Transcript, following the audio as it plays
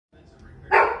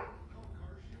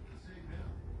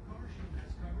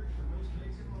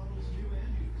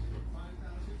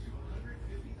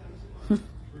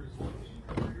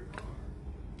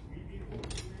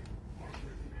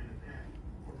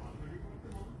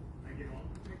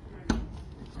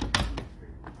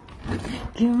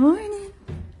Good morning.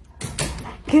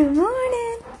 Good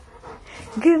morning.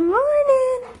 Good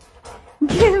morning.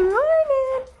 Good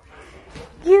morning.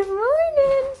 Good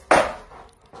morning.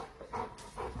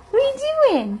 What are you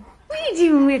doing? What are you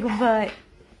doing, Wiggle Butt?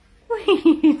 What are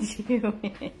you doing?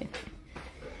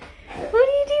 What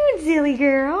are you doing, silly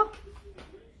girl?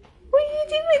 What are you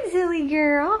doing, silly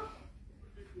girl?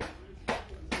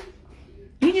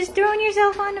 You just throwing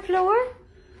yourself on the floor?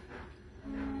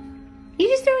 You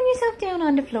just throwing yourself down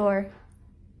on the floor?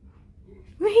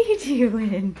 What are you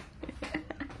doing?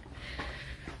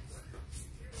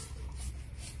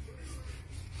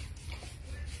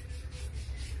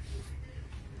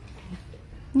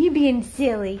 You being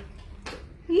silly.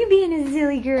 You being a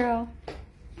silly girl.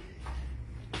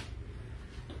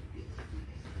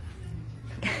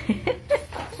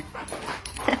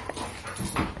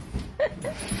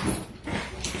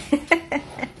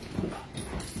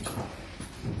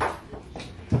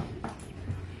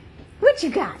 What you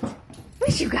got?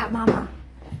 What you got, Mama?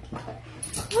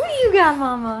 What you got,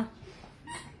 Mama?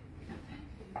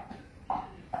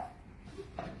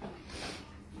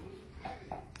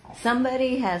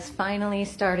 Somebody has finally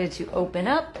started to open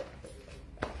up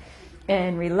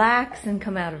and relax and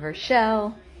come out of her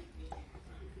shell.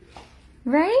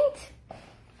 Right?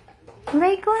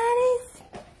 Right, Gladys?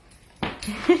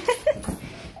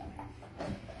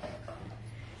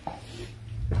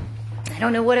 I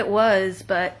don't know what it was,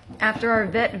 but after our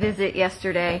vet visit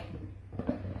yesterday,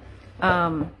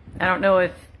 I don't know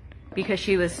if because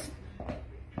she was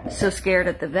so scared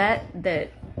at the vet that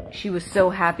she was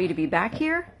so happy to be back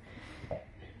here.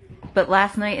 But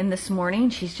last night and this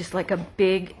morning, she's just like a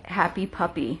big, happy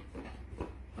puppy.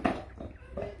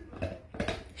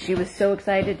 She was so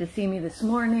excited to see me this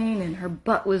morning, and her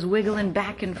butt was wiggling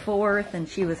back and forth, and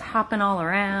she was hopping all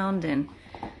around, and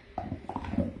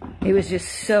it was just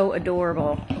so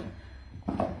adorable.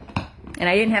 And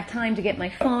I didn't have time to get my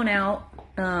phone out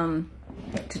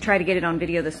to try to get it on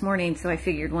video this morning, so I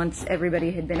figured once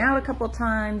everybody had been out a couple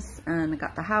times, and I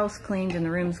got the house cleaned and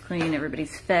the rooms clean,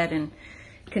 everybody's fed and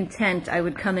content, I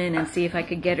would come in and see if I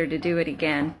could get her to do it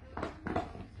again.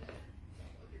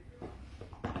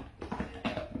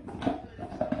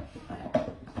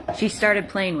 She started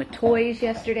playing with toys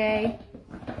yesterday.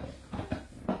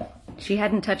 She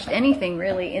hadn't touched anything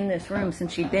really in this room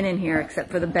since she'd been in here except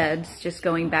for the beds, just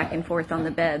going back and forth on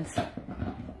the beds.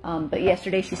 But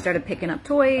yesterday she started picking up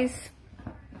toys,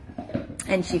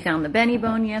 and she found the Benny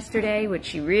Bone yesterday, which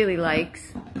she really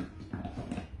likes.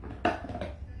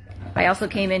 I also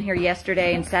came in here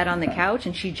yesterday and sat on the couch,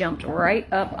 and she jumped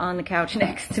right up on the couch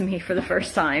next to me for the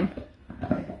first time.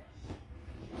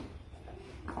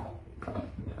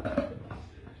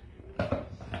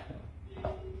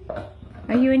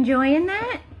 Are you enjoying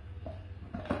that?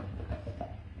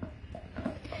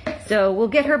 So we'll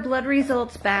get her blood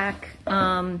results back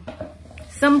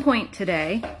some point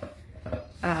today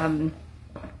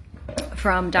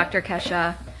from Dr.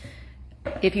 Kesha.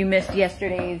 If you missed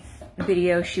yesterday's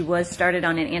video, she was started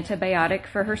on an antibiotic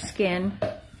for her skin.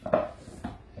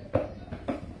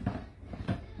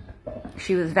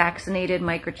 She was vaccinated,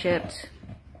 microchipped.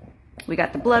 We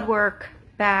got the blood work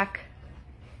back.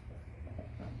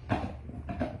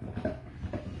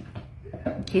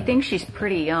 He thinks she's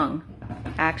pretty young,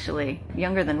 actually,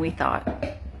 younger than we thought,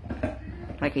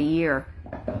 like a year.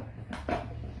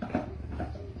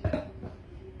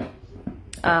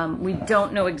 We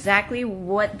don't know exactly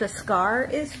what the scar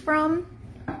is from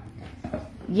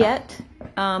yet,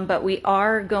 but we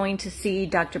are going to see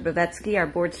Dr. Bavetsky, our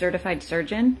board-certified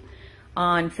surgeon,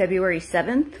 on February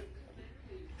 7th,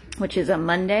 which is a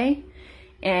Monday,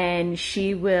 and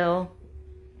she will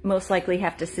most likely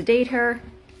have to sedate her.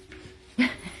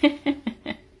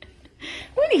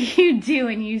 What are you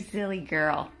doing, you silly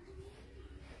girl?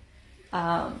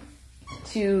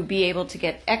 To be able to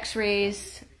get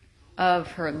x-rays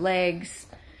of her legs,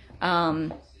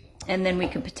 and then we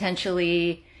could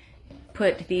potentially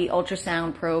put the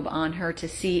ultrasound probe on her to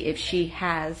see if she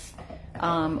has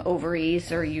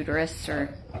ovaries or uterus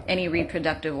or any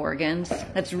reproductive organs.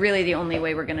 That's really the only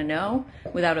way we're going to know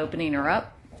without opening her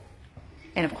up.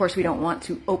 And of course, we don't want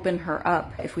to open her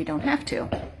up if we don't have to.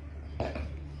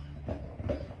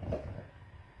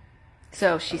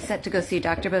 So she's set to go see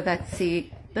Dr.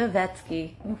 Bavetsky.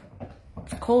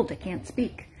 It's cold, I can't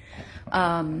speak.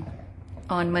 On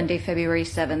Monday, February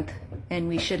 7th. And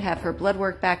we should have her blood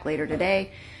work back later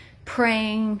today.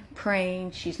 Praying.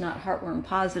 She's not heartworm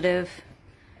positive.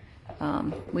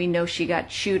 We know she got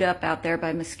chewed up out there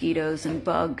by mosquitoes and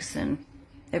bugs and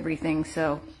everything,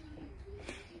 so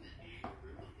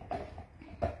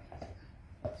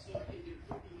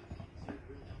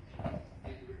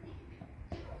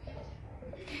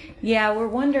Yeah, we're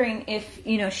wondering if,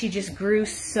 you know, she just grew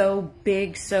so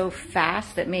big so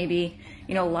fast that maybe,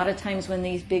 you know, a lot of times when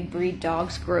these big breed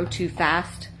dogs grow too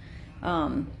fast,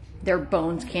 their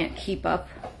bones can't keep up.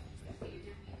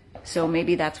 So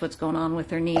maybe that's what's going on with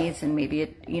her knees, and maybe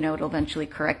it, you know, it'll eventually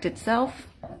correct itself.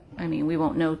 I mean, we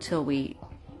won't know till we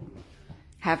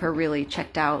have her really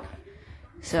checked out.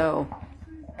 So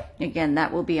again,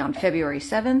 that will be on February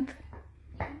 7th.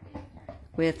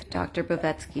 With Dr.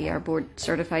 Bovetsky, our board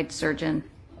certified surgeon.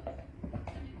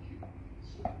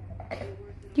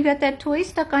 You got that toy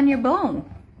stuck on your bone.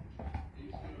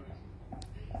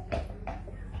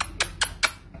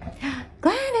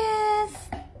 Gladys!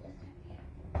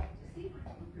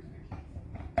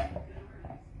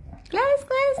 Gladys,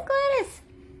 Gladys, Gladys!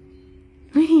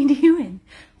 What are you doing?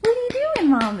 What are you doing,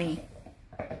 Mommy?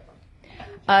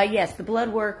 Yes, the blood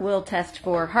work will test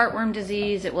for heartworm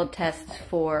disease. It will test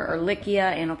for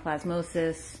Ehrlichia,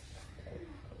 anaplasmosis,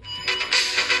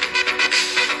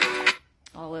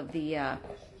 all of the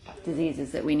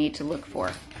diseases that we need to look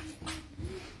for.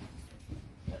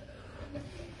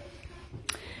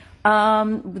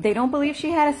 They don't believe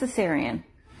she had a cesarean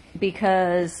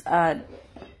because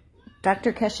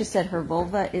Dr. Kesha said her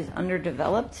vulva is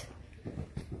underdeveloped.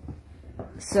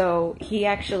 So he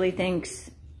actually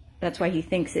thinks, that's why he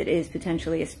thinks it is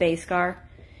potentially a spay scar,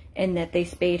 and that they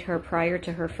spayed her prior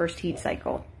to her first heat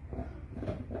cycle.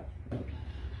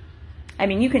 I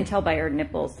mean, you can tell by her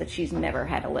nipples that she's never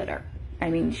had a litter.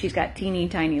 I mean, she's got teeny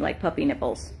tiny, like puppy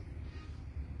nipples.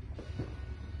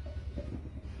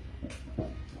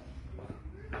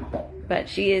 But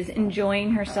she is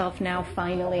enjoying herself now,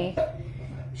 finally.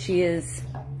 She is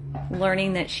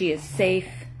learning that she is safe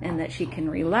and that she can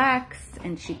relax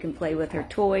and she can play with her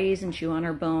toys and chew on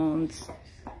her bones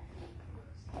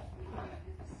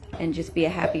and just be a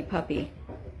happy puppy,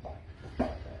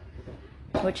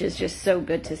 which is just so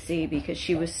good to see because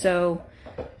she was so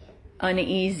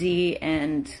uneasy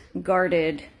and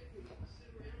guarded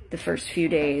the first few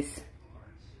days.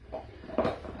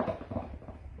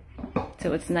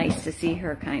 So it's nice to see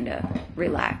her kind of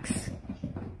relax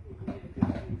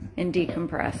and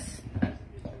decompress.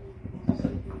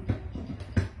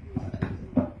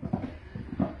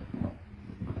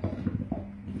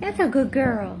 That's a good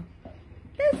girl.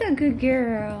 That's a good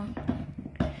girl.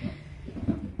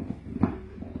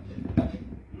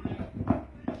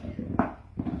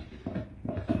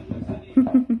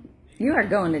 You are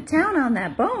going to town on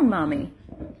that bone, Mommy.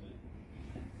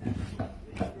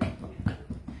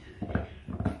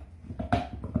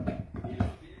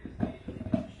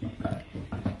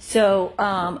 So,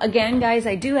 again, guys,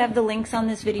 I do have the links on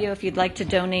this video if you'd like to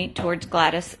donate towards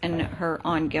Gladys and her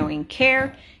ongoing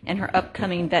care and her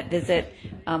upcoming vet visit.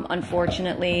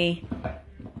 Unfortunately,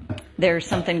 there's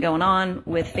something going on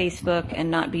with Facebook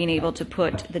and not being able to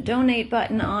put the donate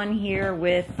button on here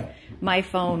with my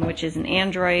phone, which is an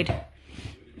Android,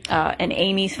 and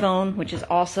Amy's phone, which is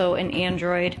also an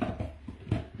Android.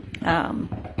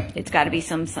 It's got to be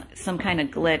some kind of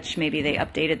glitch. Maybe they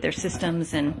updated their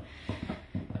systems and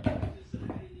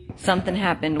something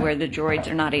happened where the droids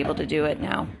are not able to do it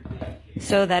now.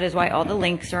 So that is why all the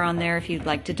links are on there if you'd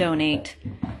like to donate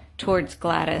towards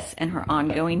Gladys and her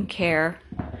ongoing care.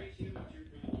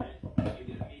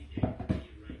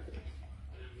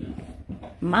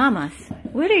 Mamas,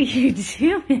 what are you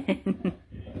doing?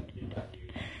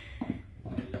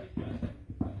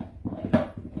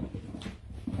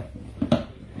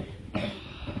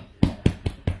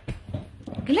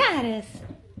 Gladys,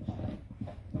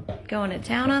 going to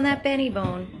town on that Benny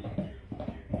bone.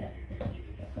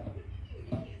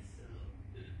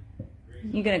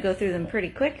 You're going to go through them pretty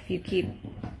quick if you keep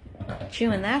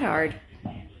chewing that hard.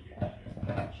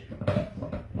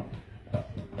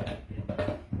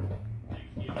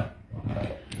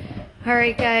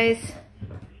 Alright guys,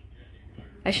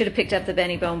 I should have picked up the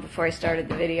Benny bone before I started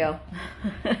the video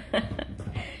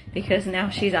because now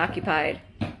she's occupied.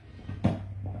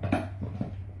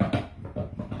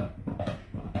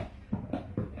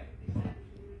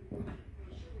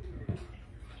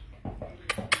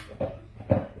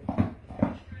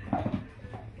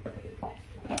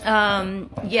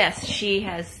 Yes, she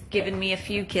has given me a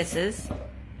few kisses.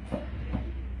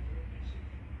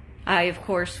 I, of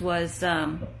course, was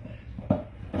a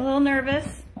little nervous.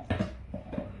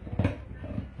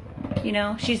 You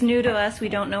know, she's new to us. We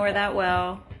don't know her that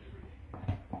well.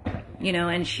 You know,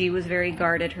 and she was very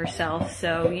guarded herself.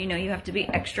 So, you know, you have to be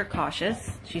extra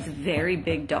cautious. She's a very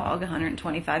big dog,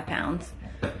 125 pounds.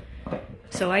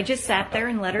 So I just sat there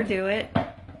and let her do it.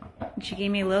 She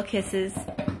gave me little kisses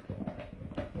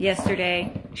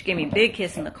yesterday. She gave me a big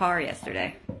kiss in the car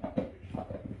yesterday.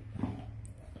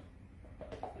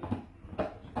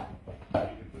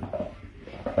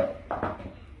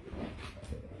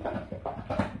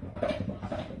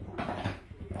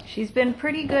 She's been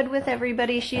pretty good with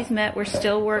everybody she's met. We're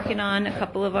still working on a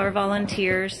couple of our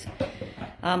volunteers.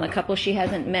 A couple she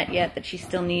hasn't met yet that she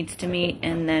still needs to meet,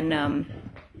 and then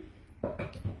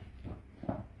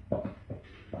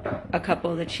a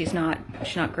couple that she's not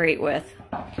great with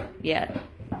yet.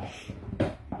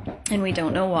 And we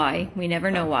don't know why. We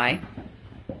never know why.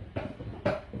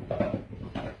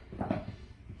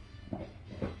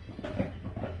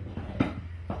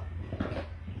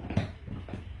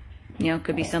 You know, it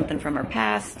could be something from her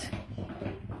past.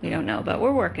 We don't know, but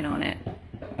we're working on it.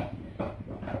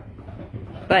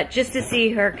 But just to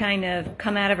see her kind of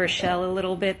come out of her shell a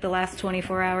little bit the last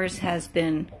 24 hours has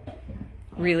been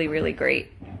really, really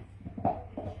great.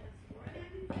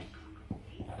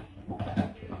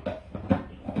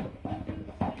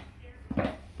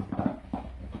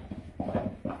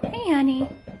 Hey, honey.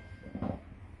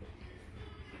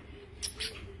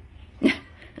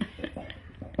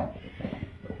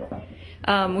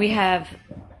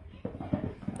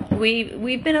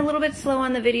 We've been a little bit slow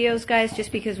on the videos, guys,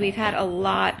 just because we've had a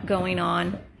lot going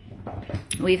on.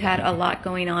 We've had a lot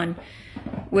going on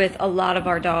with a lot of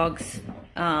our dogs.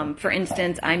 For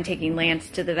instance, I'm taking Lance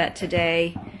to the vet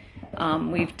today.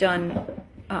 We've done,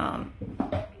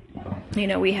 you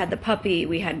know, we had the puppy,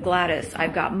 we had Gladys.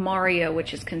 I've got Mario,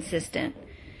 which is consistent.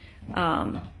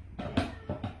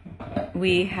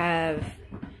 We have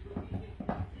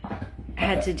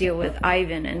had to deal with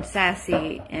Ivan and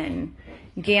Sassy and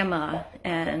Gamma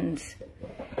and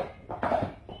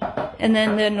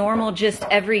then the normal just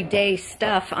everyday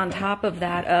stuff on top of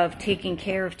that of taking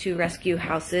care of 2 rescue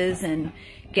houses and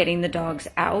getting the dogs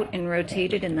out and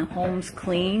rotated and the homes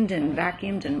cleaned and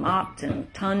vacuumed and mopped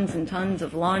and tons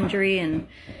of laundry and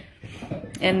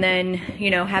then, you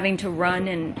know, having to run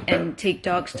and take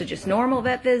dogs to just normal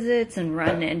vet visits and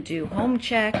run and do home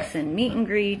checks and meet and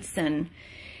greets, and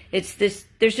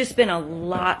there's just been a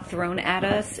lot thrown at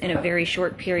us in a very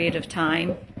short period of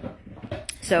time.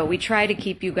 So we try to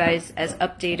keep you guys as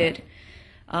updated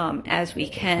as we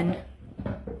can,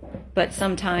 but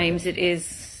sometimes it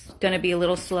is going to be a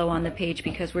little slow on the page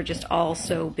because we're just all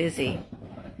so busy.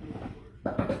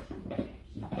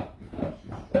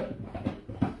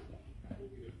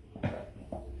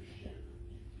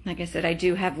 Like I said, I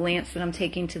do have Lance that I'm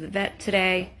taking to the vet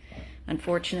today.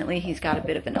 Unfortunately, he's got a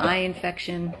bit of an eye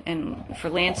infection, and for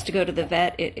Lance to go to the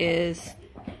vet, it is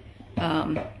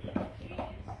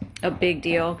a big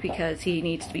deal because he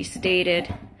needs to be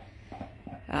sedated.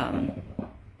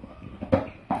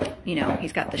 You know,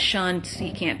 he's got the shunt,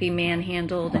 he can't be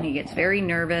manhandled, and he gets very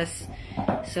nervous.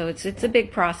 So it's a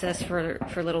big process for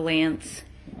little Lance.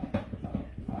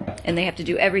 And they have to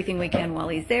do everything we can while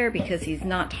he's there because he's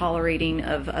not tolerating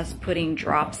of us putting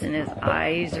drops in his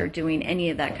eyes or doing any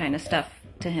of that kind of stuff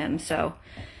to him. So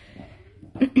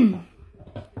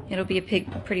it'll be a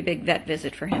pretty big vet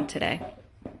visit for him today.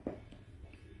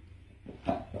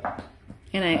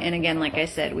 And again, like I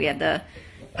said, we had the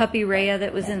puppy Rhea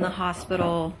that was in the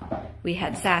hospital. We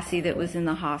had Sassy that was in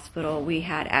the hospital. We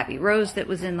had Abby Rose that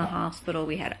was in the hospital.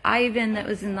 We had Ivan that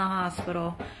was in the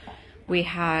hospital. We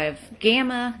have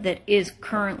Gamma that is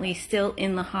currently still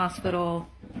in the hospital.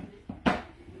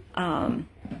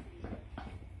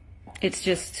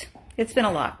 It's been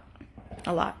a lot.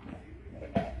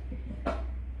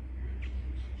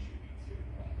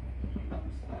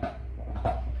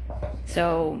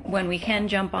 So when we can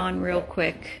jump on real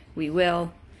quick, we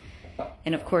will.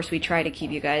 And of course, we try to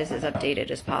keep you guys as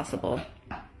updated as possible.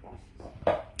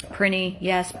 Prinny,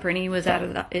 yes, Prinny was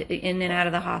in and out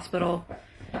of the hospital.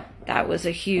 That was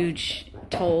a huge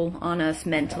toll on us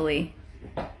mentally.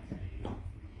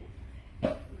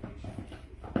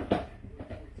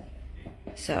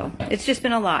 So it's just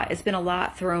been a lot. It's been a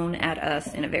lot thrown at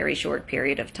us in a very short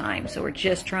period of time. So we're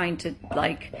just trying to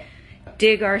like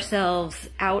dig ourselves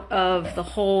out of the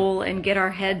hole and get our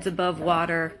heads above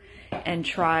water and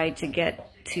try to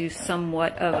get to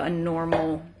somewhat of a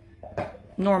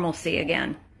normalcy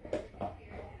again.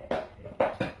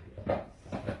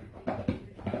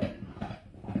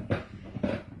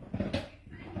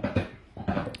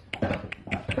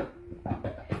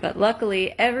 But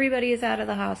luckily, everybody is out of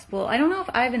the hospital. I don't know if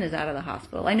Ivan is out of the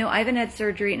hospital. I know Ivan had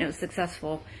surgery and it was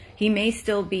successful. He may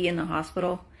still be in the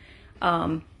hospital.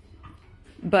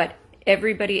 But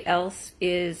everybody else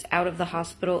is out of the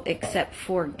hospital except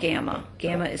for Gamma.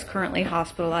 Gamma is currently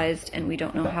hospitalized, and we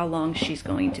don't know how long she's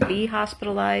going to be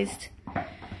hospitalized.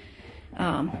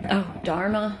 Oh,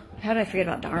 Dharma. How did I forget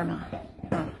about Dharma?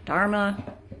 Dharma.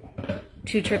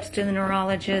 2 trips to the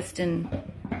neurologist, and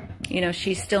you know,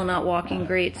 she's still not walking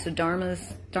great, so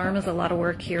Dharma's a lot of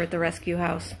work here at the rescue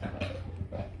house.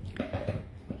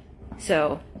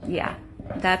 So, yeah,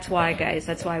 that's why, guys.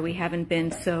 That's why we haven't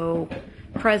been so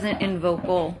present and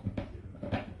vocal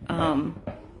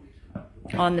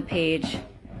on the page,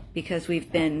 because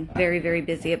we've been very, very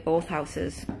busy at both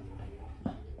houses.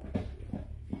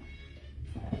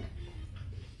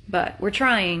 But we're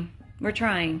trying. We're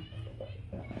trying.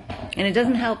 And it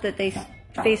doesn't help that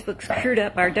Facebook screwed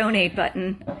up our donate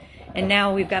button, and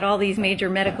now we've got all these major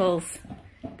medicals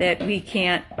that we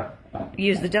can't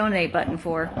use the donate button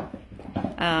for.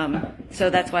 So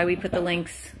that's why we put the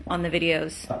links on the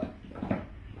videos.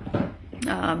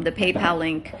 The PayPal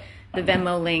link, the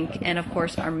Venmo link, and of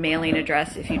course our mailing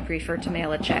address if you'd prefer to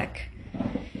mail a check.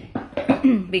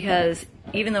 Because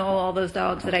even though all those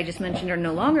dogs that I just mentioned are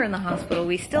no longer in the hospital,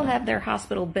 we still have their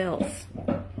hospital bills.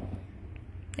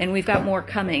 And we've got more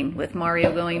coming, with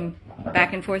Mario going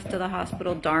back and forth to the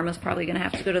hospital. Dharma's probably going to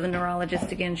have to go to the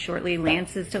neurologist again shortly.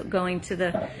 Lance is going to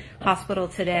the hospital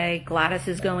today. Gladys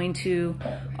is going to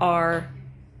our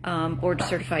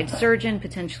board-certified surgeon,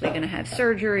 potentially going to have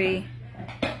surgery.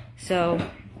 So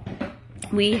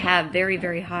we have very,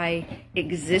 very high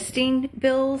existing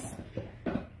bills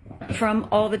from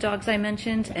all the dogs I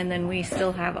mentioned, and then we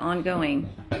still have ongoing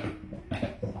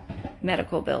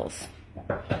medical bills.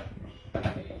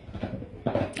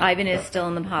 Ivan is still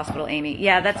in the hospital, Amy.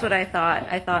 Yeah, that's what I thought.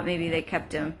 I thought maybe they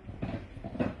kept him.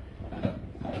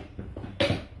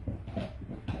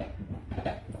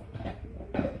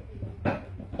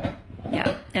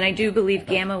 Yeah, and I do believe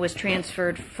Gamma was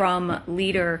transferred from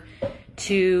Leader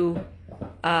to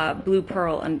Blue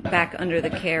Pearl and back under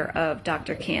the care of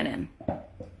Dr. Cannon.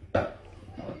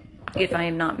 If I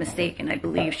am not mistaken, I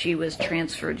believe she was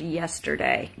transferred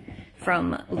yesterday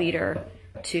from Leader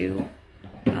to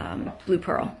Blue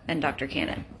Pearl and Dr.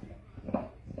 Cannon.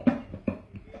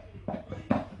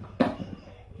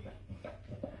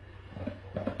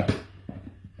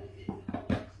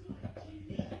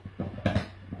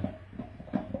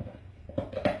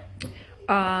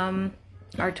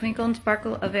 Are Twinkle and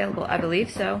Sparkle available? I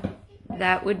believe so.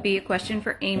 That would be a question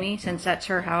for Amy, since that's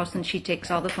her house and she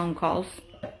takes all the phone calls.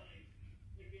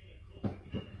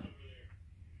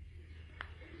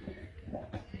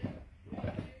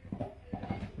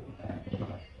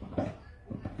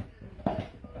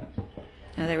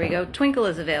 Oh, there we go. Twinkle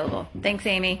is available. Thanks,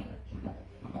 Amy.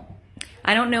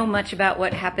 I don't know much about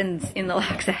what happens in the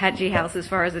Loxahatchee house as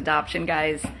far as adoption,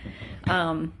 guys.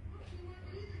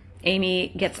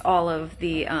 Amy gets all of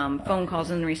the phone calls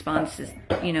and responses,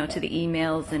 you know, to the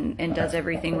emails, and does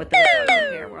everything with the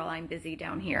care while I'm busy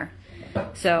down here.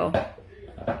 So,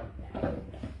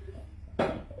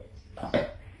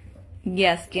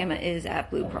 yes, Gamma is at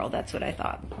Blue Pearl. That's what I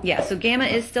thought. Yeah, so Gamma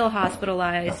is still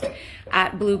hospitalized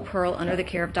at Blue Pearl under the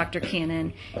care of Dr.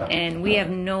 Cannon, and we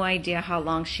have no idea how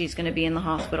long she's going to be in the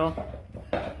hospital.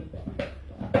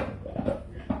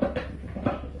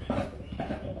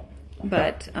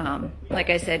 But like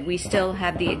I said, we still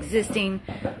have the existing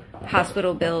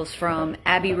hospital bills from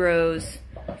Abby Rose,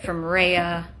 from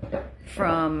Rhea,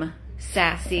 from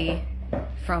Sassy,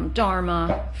 from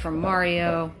Dharma, from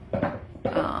Mario,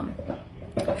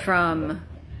 from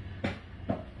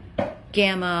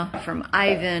Gamma, from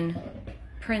Ivan,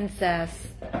 Princess,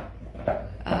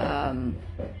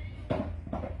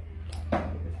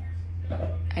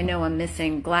 I know I'm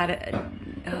missing Gladys.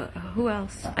 Who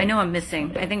else? I know I'm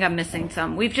missing. I think I'm missing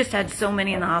some. We've just had so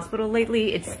many in the hospital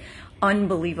lately. It's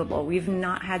unbelievable. We've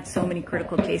not had so many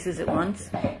critical cases at once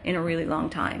in a really long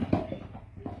time.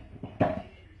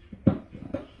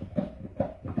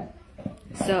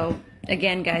 So,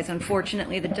 again, guys,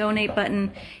 unfortunately, the donate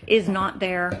button is not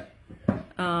there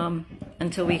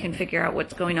until we can figure out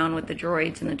what's going on with the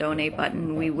droids and the donate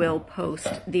button. We will post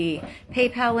the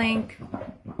PayPal link,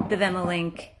 the Venmo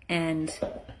link, and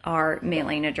our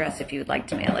mailing address if you would like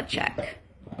to mail a check.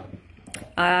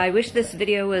 I wish this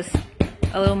video was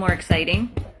a little more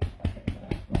exciting,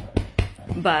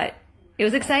 but it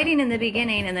was exciting in the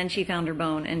beginning, and then she found her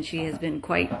bone, and she has been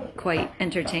quite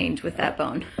entertained with that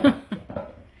bone.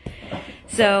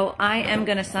 So I am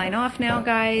going to sign off now,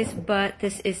 guys, but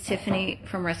this is Tiffany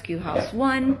from Rescue House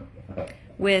 1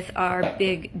 with our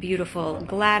big, beautiful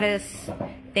Gladys.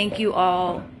 Thank you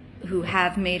all who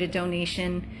have made a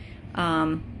donation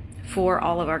for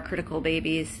all of our critical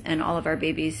babies and all of our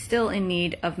babies still in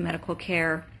need of medical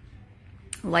care,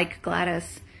 like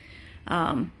Gladys.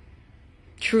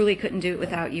 Truly couldn't do it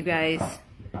without you guys.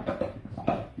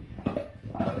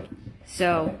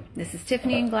 So this is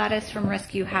Tiffany and Gladys from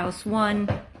Rescue House 1,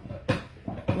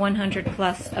 100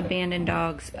 plus abandoned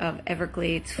dogs of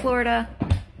Everglades, Florida.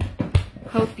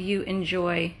 Hope you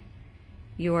enjoy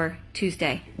your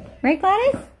Tuesday. Right,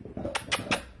 Gladys?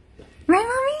 Right,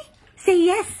 Mommy? Say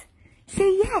yes.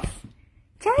 Say yes.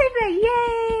 Celebrate!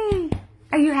 Yay!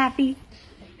 Are you happy?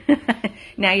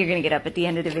 Now you're going to get up at the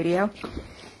end of the video.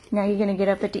 Now you're going to get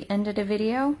up at the end of the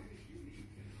video.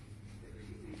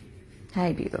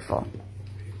 Hi, beautiful.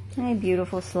 Hi,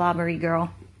 beautiful slobbery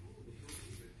girl.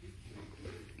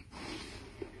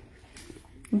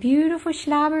 Beautiful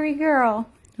slobbery girl.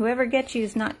 Whoever gets you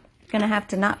is not going to have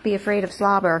to not be afraid of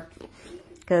slobber.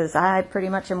 Because I pretty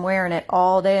much am wearing it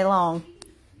all day long.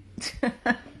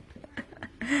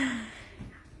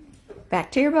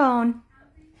 Back to your bone.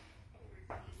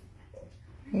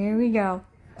 Here we go.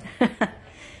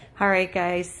 All right,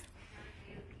 guys.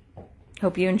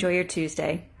 Hope you enjoy your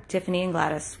Tuesday. Tiffany and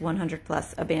Gladys, 100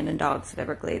 plus abandoned dogs of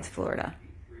Everglades, Florida.